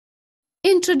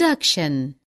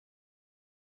Introduction.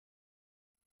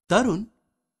 Tarun,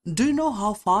 do you know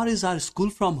how far is our school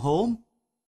from home?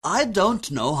 I don't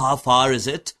know how far is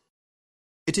it.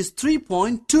 It is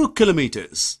 3.2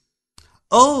 kilometers.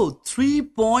 Oh,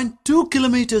 3.2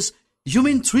 kilometers. You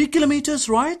mean 3 kilometers,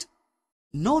 right?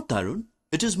 No, Tarun,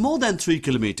 it is more than 3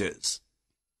 kilometers.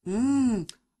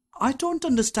 I don't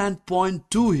understand point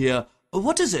 2 here.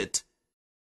 What is it?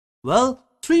 Well,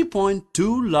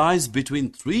 3.2 lies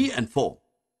between 3 and 4.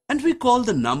 And we call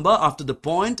the number after the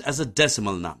point as a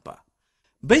decimal number.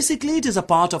 Basically, it is a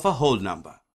part of a whole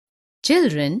number.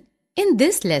 Children, in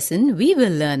this lesson we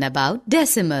will learn about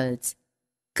decimals.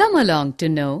 Come along to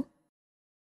know.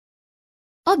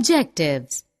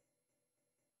 Objectives.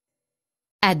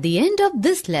 At the end of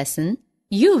this lesson,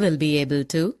 you will be able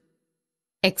to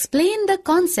explain the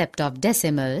concept of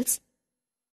decimals,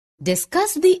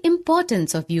 discuss the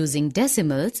importance of using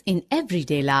decimals in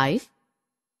everyday life,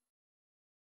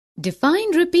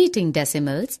 define repeating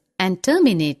decimals and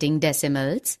terminating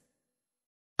decimals,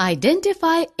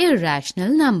 identify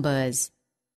irrational numbers.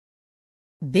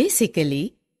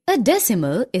 Basically, a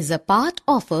decimal is a part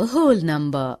of a whole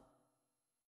number.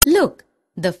 Look,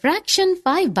 the fraction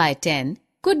 5 by 10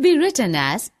 could be written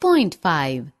as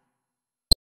 0.5.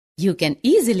 You can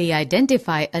easily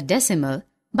identify a decimal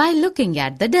by looking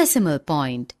at the decimal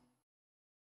point.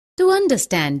 To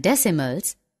understand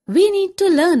decimals, we need to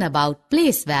learn about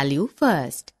place value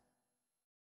first.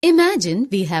 Imagine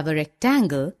we have a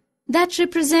rectangle that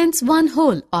represents one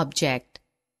whole object.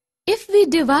 If we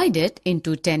divide it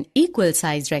into 10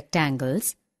 equal-sized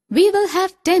rectangles, we will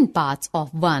have 10 parts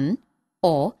of 1,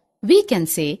 or we can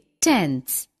say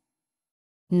tenths.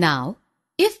 Now,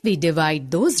 if we divide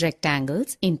those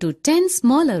rectangles into 10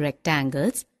 smaller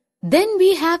rectangles, then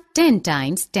we have 10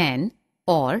 times 10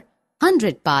 or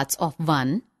 100 parts of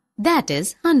 1, that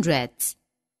is hundredths.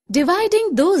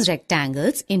 Dividing those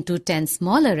rectangles into 10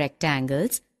 smaller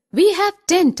rectangles, we have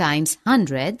 10 times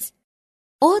hundreds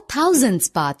or thousands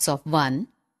parts of 1,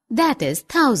 that is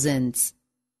thousands.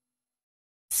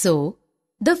 So,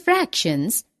 the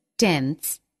fractions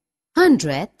tenths,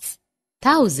 hundredths,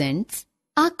 thousandths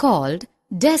are called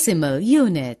decimal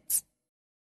units.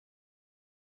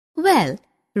 Well,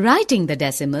 writing the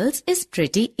decimals is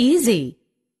pretty easy.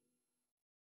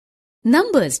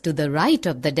 Numbers to the right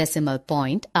of the decimal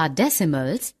point are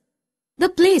decimals. The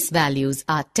place values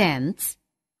are tenths,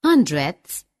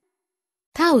 hundredths,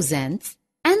 thousandths,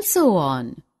 and so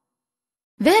on.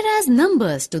 Whereas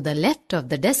numbers to the left of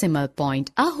the decimal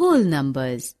point are whole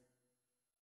numbers.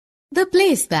 The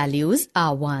place values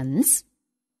are ones,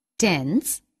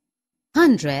 tenths,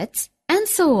 hundredths, and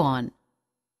so on.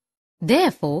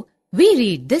 Therefore, we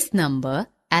read this number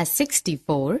as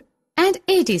 64 and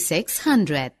 86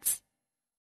 hundredths.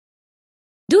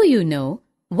 Do you know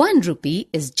 1 rupee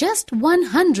is just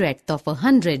 1/100th of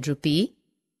 100 rupee?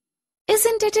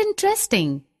 Isn't it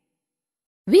interesting?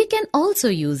 We can also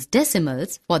use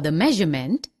decimals for the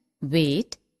measurement,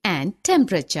 weight, and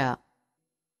temperature.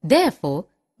 Therefore,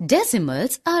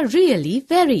 decimals are really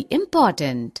very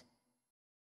important.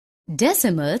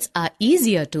 Decimals are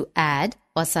easier to add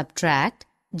or subtract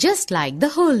just like the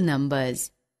whole numbers.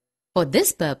 For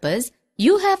this purpose,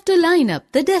 you have to line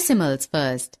up the decimals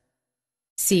first.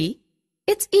 See,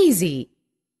 it's easy.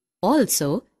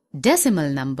 Also, decimal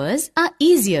numbers are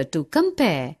easier to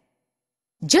compare.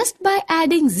 Just by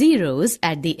adding zeros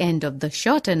at the end of the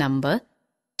shorter number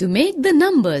to make the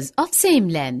numbers of same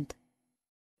length.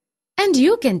 And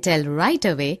you can tell right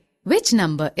away which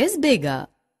number is bigger.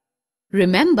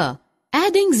 Remember,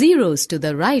 adding zeros to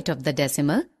the right of the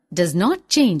decimal does not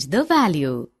change the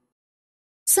value.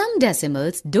 Some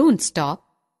decimals don't stop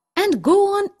and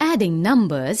go on adding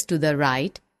numbers to the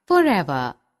right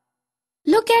forever.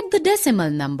 Look at the decimal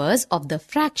numbers of the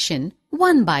fraction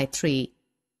 1 by 3.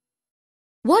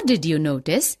 What did you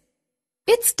notice?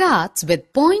 It starts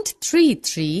with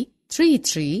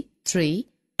 0.33333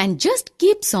 and just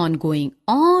keeps on going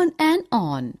on and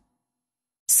on.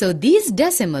 So these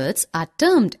decimals are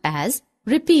termed as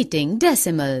repeating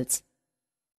decimals.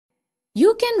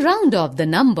 You can round off the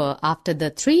number after the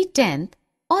 3/10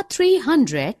 or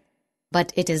 300,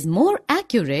 but it is more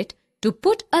accurate to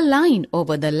put a line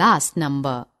over the last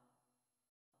number.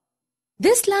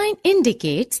 This line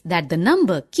indicates that the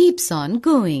number keeps on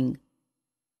going.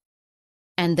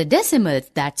 And the decimals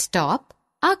that stop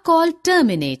are called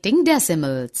terminating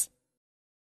decimals.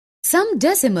 Some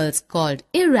decimals called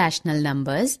irrational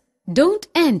numbers don't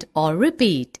end or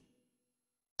repeat.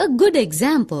 A good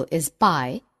example is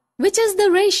pi, which is the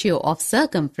ratio of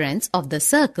circumference of the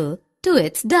circle to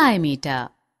its diameter.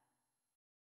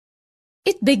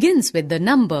 It begins with the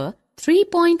number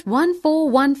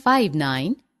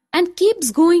 3.14159 and keeps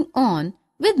going on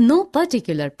with no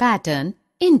particular pattern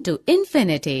into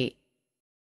infinity.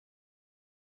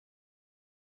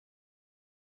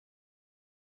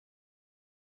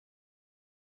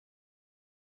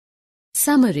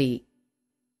 Summary.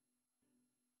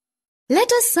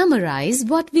 Let us summarize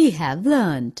what we have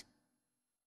learned.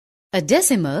 A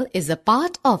decimal is a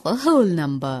part of a whole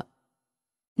number.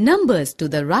 Numbers to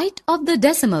the right of the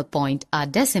decimal point are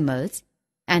decimals,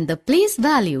 and the place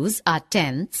values are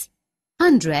tenths,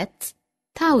 hundredths,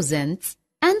 thousandths,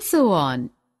 and so on.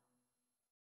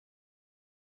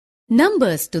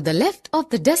 Numbers to the left of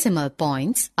the decimal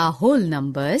points are whole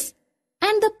numbers,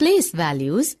 and the place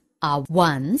values are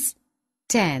ones,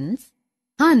 tenths,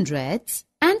 hundredths,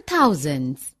 and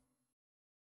thousands.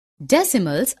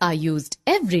 Decimals are used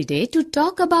every day to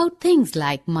talk about things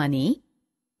like money,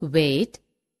 weight,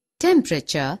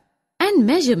 temperature, and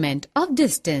measurement of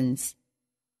distance.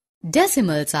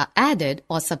 Decimals are added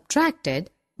or subtracted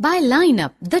by line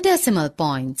up the decimal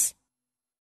points.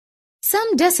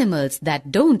 Some decimals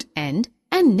that don't end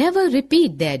and never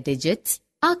repeat their digits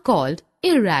are called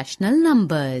irrational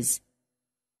numbers.